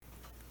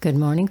Good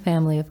morning,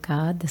 family of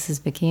God. This is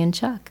Vicki and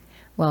Chuck.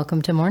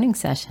 Welcome to Morning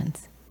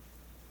Sessions.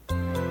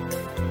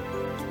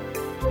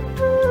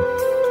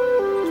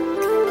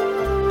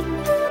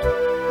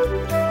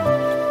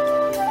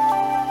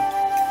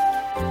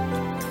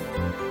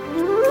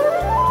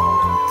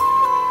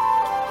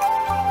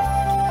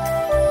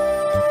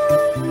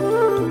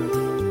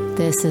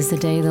 This is the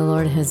day the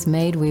Lord has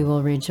made. We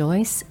will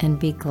rejoice and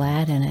be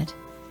glad in it.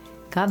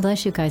 God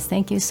bless you guys.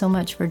 Thank you so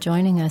much for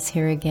joining us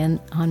here again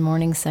on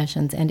Morning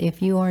Sessions. And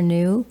if you are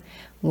new,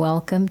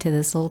 welcome to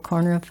this little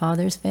corner of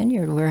Father's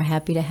Vineyard. We're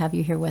happy to have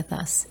you here with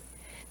us.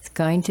 It's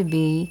going to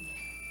be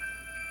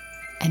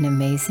an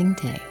amazing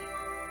day.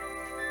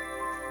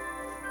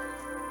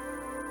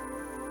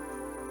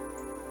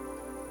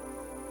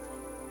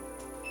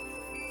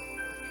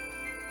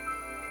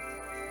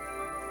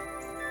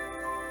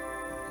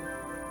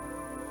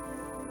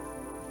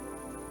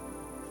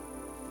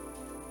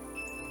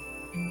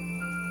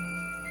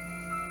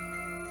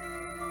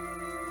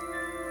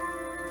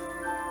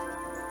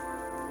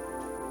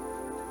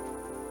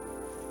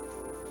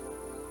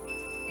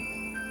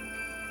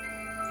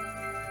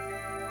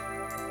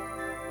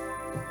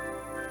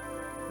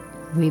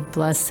 We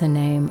bless the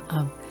name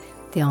of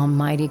the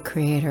Almighty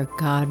Creator,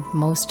 God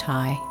Most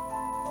High,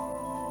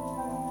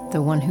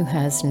 the one who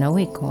has no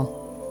equal,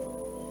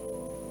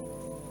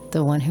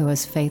 the one who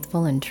is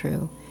faithful and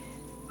true.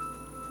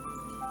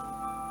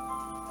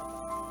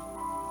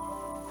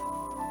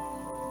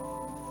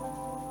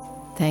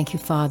 Thank you,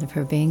 Father,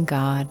 for being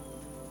God.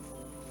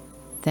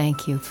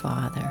 Thank you,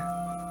 Father.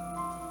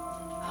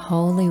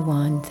 Holy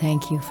One,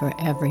 thank you for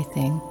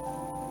everything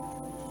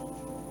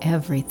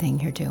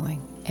you're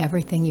doing.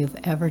 Everything you've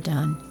ever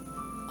done,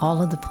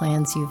 all of the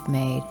plans you've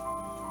made.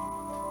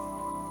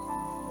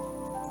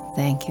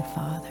 Thank you,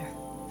 Father.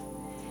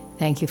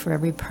 Thank you for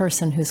every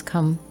person who's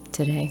come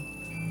today.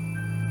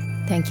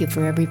 Thank you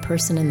for every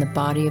person in the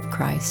body of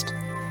Christ.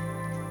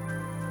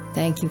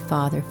 Thank you,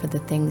 Father, for the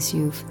things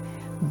you've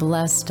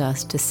blessed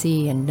us to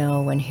see and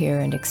know and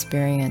hear and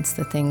experience,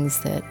 the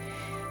things that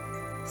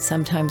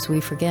sometimes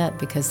we forget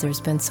because there's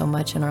been so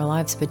much in our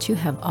lives, but you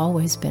have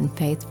always been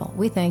faithful.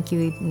 We thank you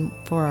even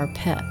for our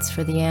pets,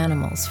 for the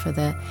animals, for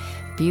the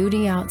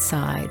beauty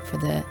outside, for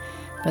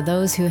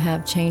those who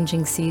have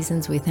changing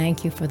seasons. We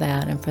thank you for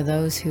that. And for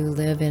those who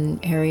live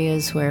in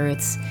areas where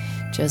it's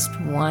just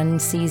one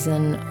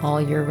season all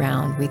year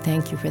round, we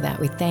thank you for that.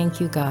 We thank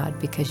you, God,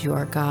 because you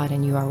are God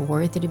and you are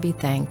worthy to be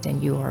thanked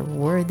and you are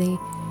worthy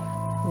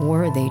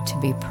to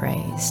be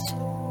praised.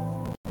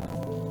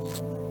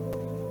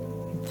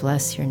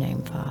 Bless your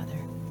name, Father.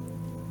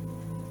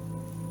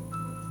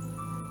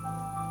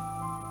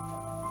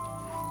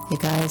 You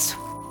guys,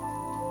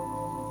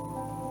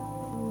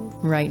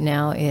 right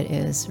now it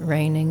is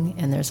raining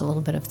and there's a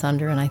little bit of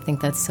thunder, and I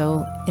think that's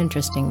so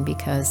interesting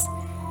because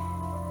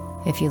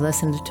if you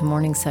listened to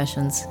Morning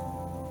Sessions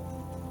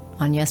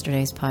on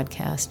yesterday's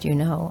podcast, you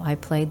know I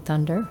played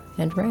thunder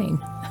and rain.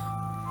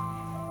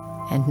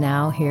 And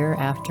now here,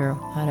 after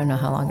I don't know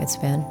how long it's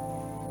been,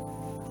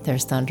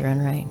 there's thunder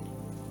and rain.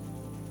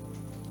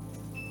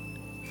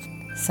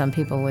 Some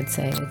people would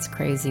say it's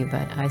crazy,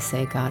 but I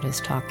say God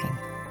is talking.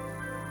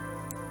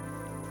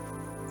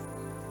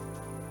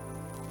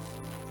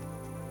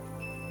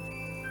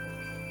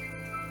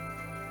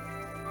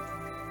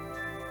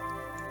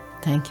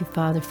 Thank you,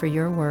 Father, for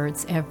your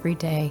words every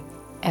day,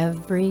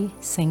 every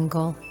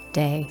single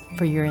day,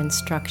 for your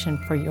instruction,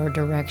 for your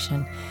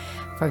direction,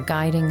 for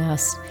guiding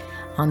us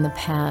on the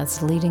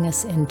paths, leading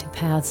us into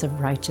paths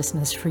of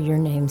righteousness for your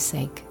name's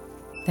sake.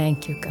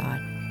 Thank you, God.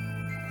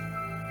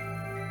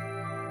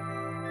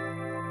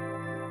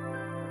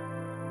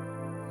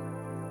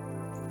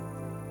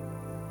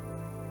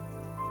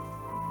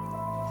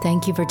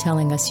 Thank you for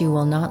telling us you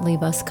will not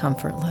leave us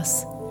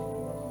comfortless,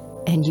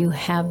 and you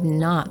have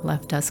not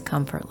left us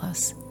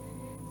comfortless.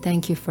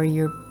 Thank you for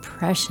your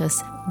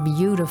precious,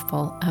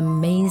 beautiful,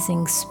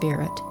 amazing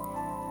Spirit.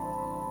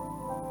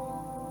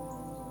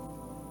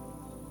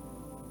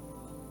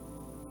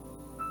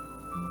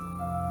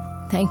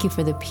 Thank you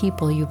for the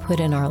people you put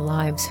in our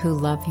lives who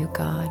love you,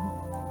 God.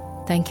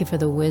 Thank you for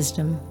the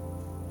wisdom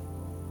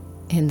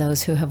in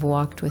those who have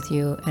walked with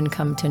you and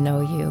come to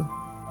know you,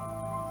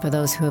 for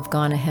those who have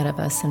gone ahead of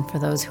us and for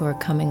those who are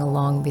coming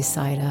along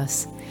beside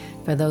us,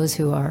 for those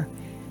who are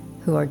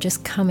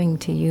just coming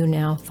to you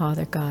now,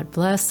 Father God.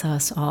 Bless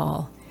us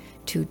all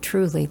to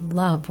truly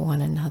love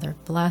one another.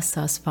 Bless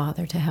us,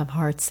 Father, to have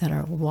hearts that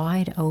are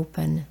wide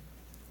open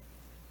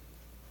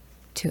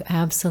to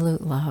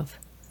absolute love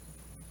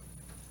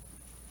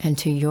and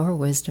to your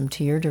wisdom,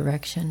 to your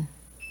direction.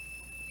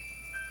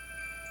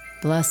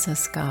 Bless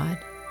us, God,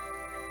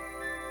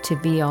 to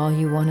be all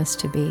you want us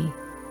to be.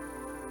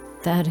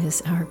 That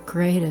is our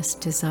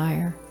greatest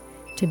desire,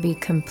 to be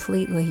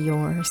completely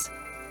yours,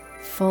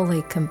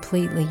 fully,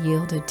 completely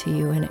yielded to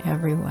you in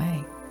every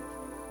way.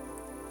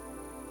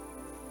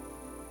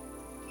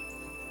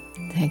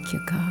 Thank you,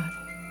 God.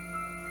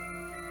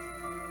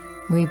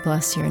 We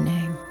bless your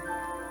name.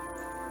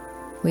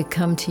 We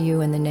come to you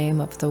in the name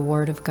of the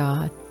Word of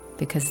God,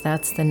 because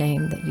that's the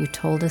name that you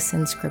told us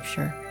in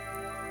Scripture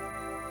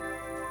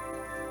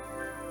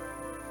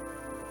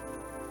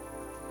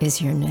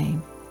is your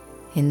name.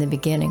 In the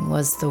beginning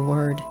was the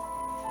Word,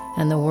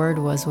 and the Word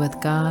was with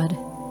God,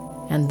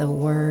 and the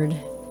Word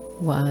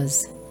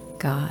was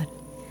God.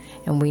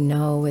 And we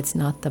know it's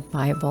not the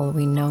Bible.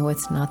 We know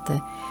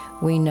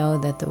we know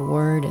that the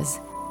Word is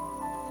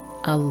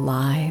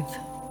alive.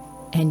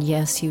 And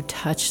yes, you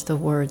touch the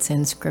words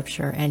in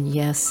Scripture, and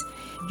yes,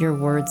 your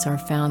words are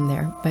found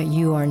there, but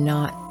you are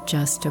not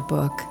just a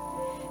book.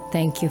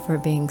 Thank you for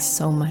being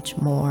so much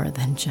more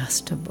than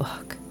just a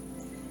book.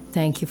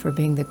 Thank you for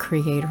being the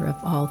creator of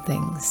all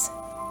things.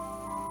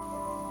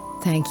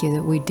 Thank you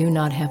that we do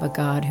not have a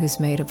God who's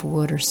made of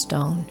wood or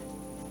stone,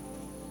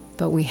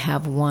 but we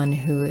have one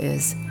who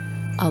is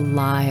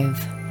alive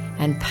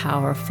and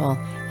powerful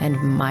and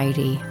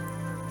mighty,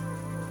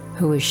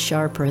 who is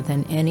sharper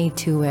than any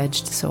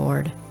two-edged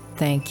sword.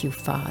 Thank you,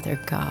 Father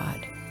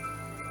God.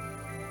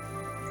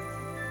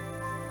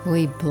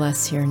 We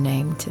bless your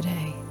name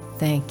today.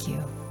 Thank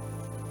you.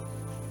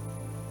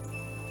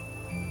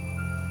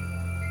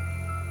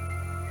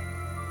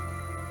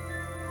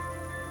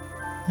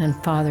 And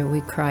Father,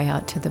 we cry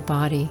out to the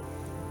body,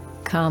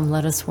 come,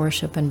 let us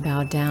worship and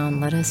bow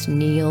down. Let us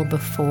kneel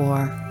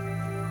before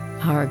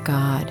our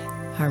God,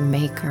 our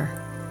Maker.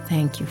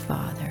 Thank you,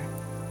 Father.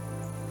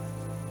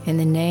 In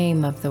the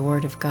name of the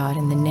Word of God,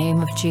 in the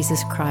name of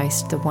Jesus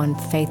Christ, the one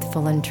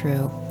faithful and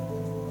true,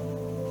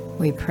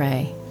 we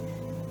pray.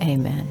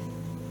 Amen.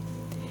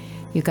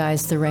 You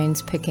guys, the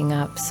rain's picking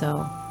up,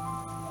 so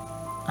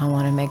I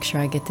want to make sure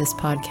I get this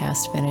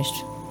podcast finished.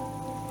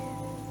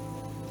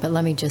 But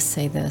let me just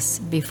say this.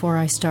 Before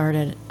I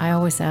started, I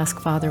always ask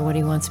Father what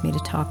he wants me to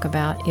talk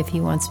about, if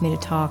he wants me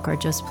to talk or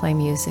just play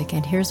music.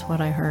 And here's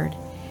what I heard.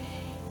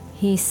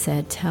 He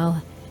said,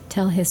 tell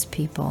his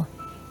people,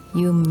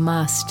 you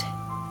must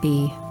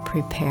be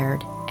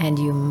prepared, and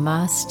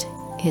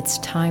it's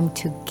time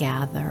to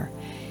gather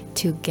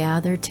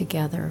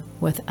together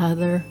with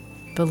other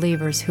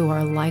believers who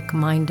are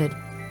like-minded.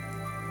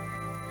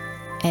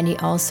 And he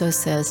also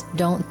says,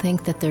 don't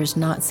think that there's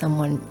not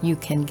someone you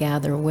can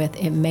gather with.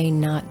 It may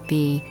not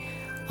be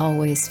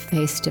always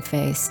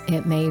face-to-face.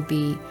 It may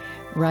be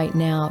right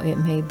now, it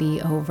may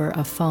be over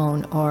a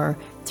phone or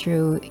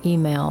through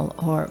email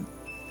or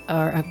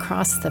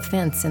across the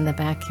fence in the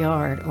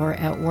backyard or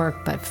at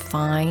work, but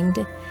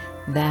find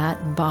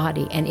that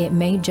body. And it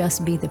may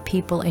just be the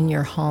people in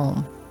your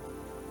home.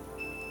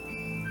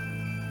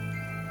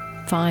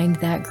 Find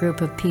that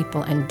group of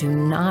people and do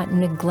not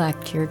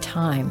neglect your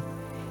time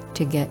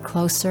to get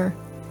closer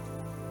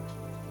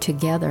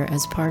together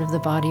as part of the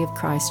body of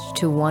Christ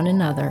to one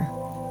another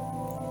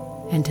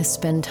and to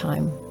spend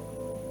time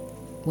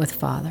with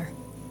Father.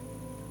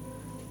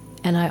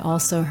 And I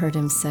also heard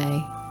him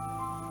say,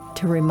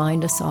 to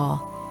remind us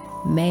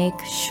all, make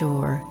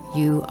sure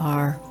you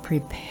are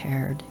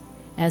prepared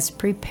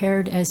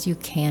as you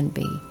can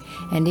be.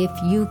 And if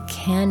you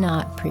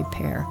cannot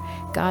prepare,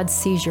 God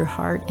sees your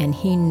heart and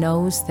he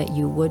knows that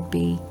you would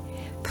be.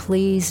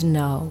 Please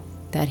know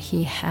that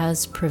he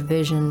has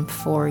provision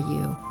for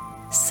you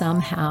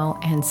somehow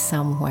and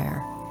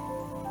somewhere,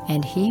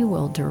 and he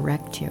will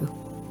direct you.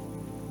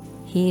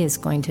 He is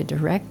going to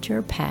direct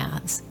your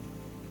paths.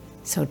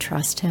 So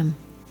trust him.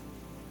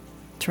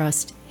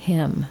 Trust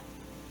him.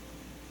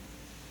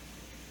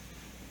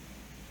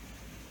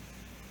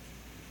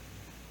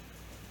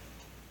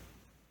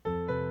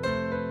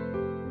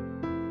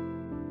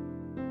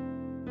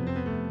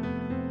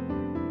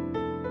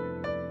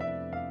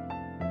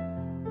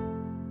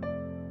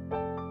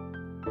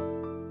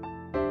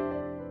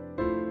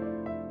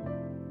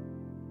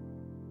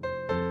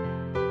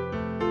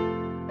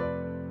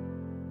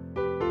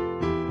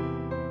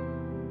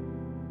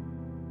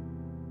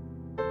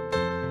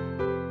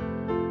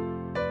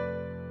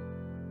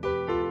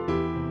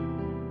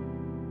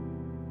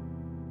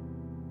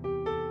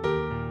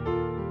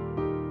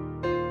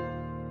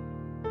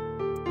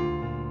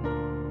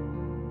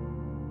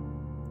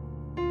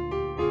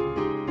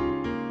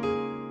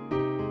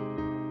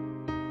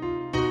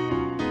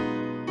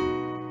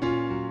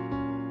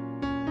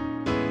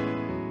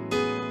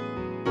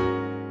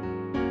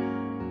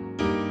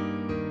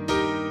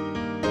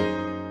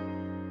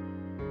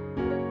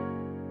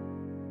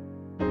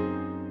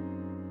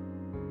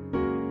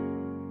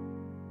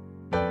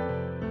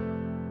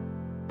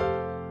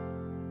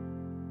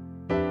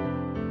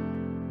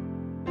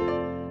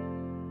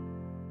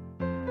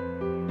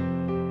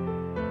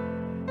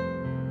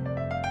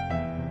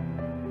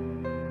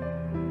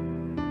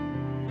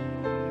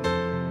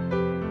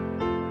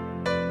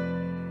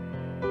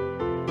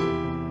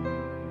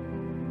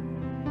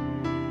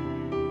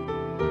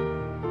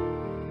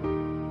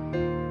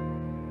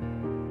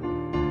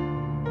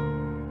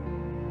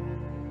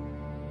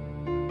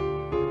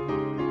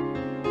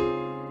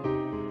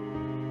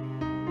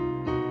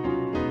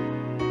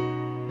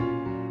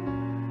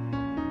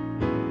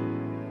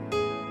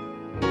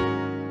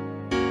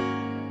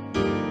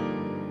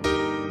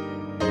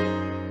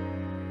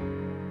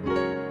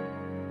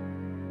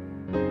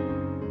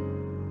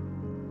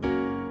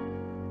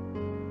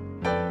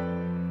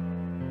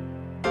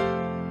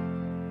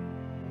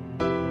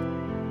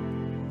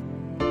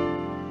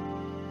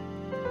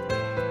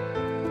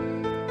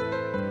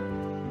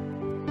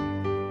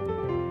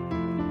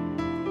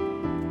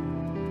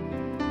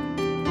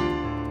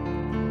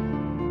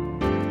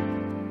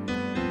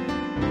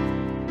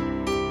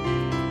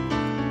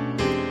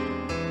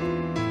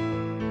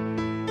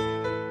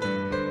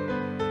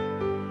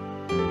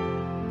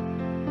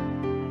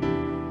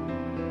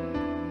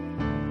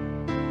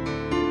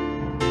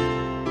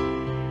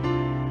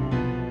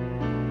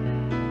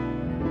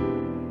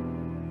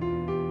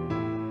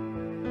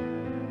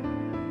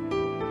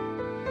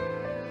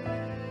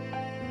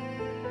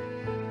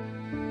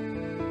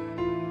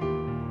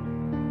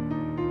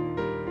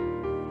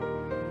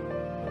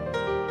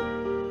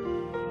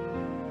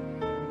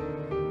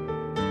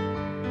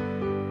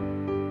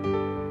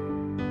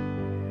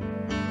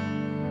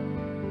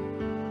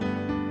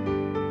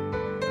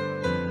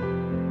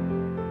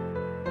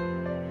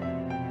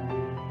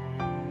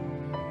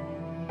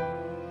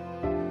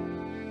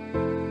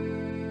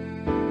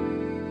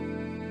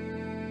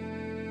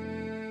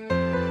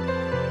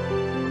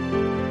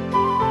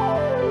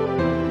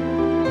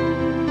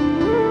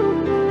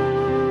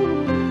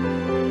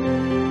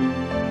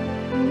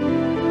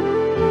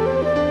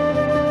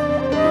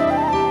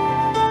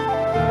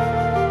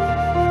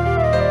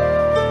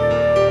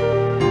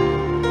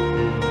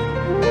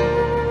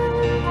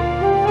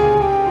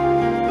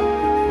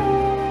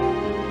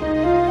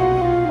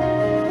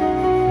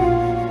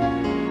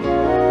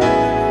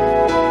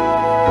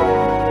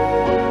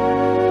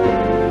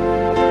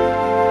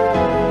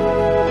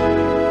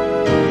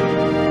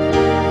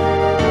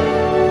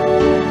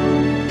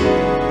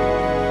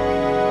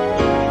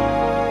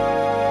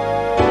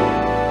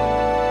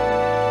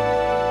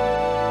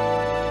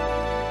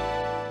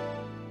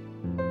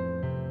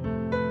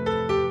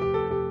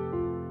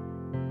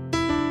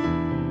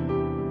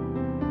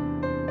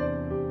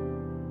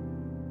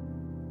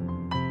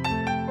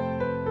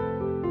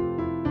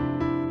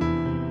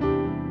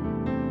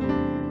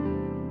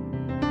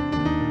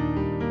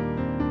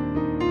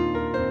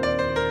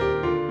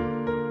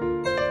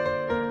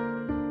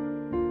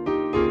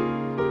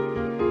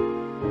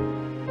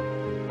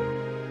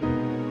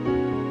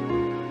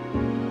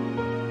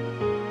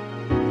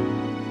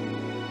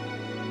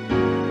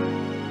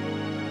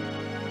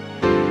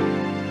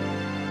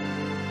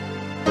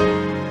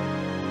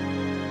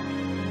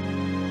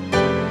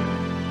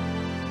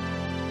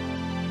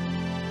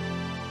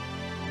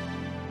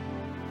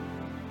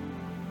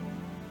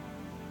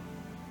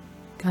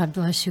 God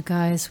bless you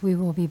guys. We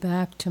will be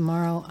back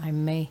tomorrow.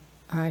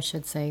 I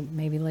should say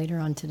maybe later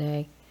on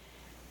today.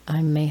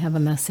 I may have a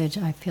message.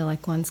 I feel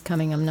like one's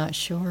coming. I'm not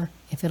sure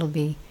if it will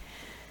be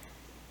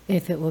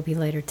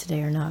later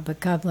today or not. But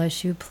God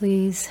bless you.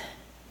 Please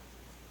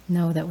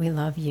know that we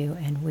love you,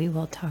 and we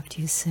will talk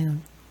to you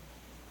soon.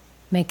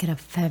 Make it a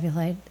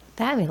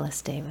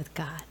fabulous day with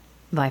God.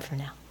 Bye for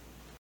now.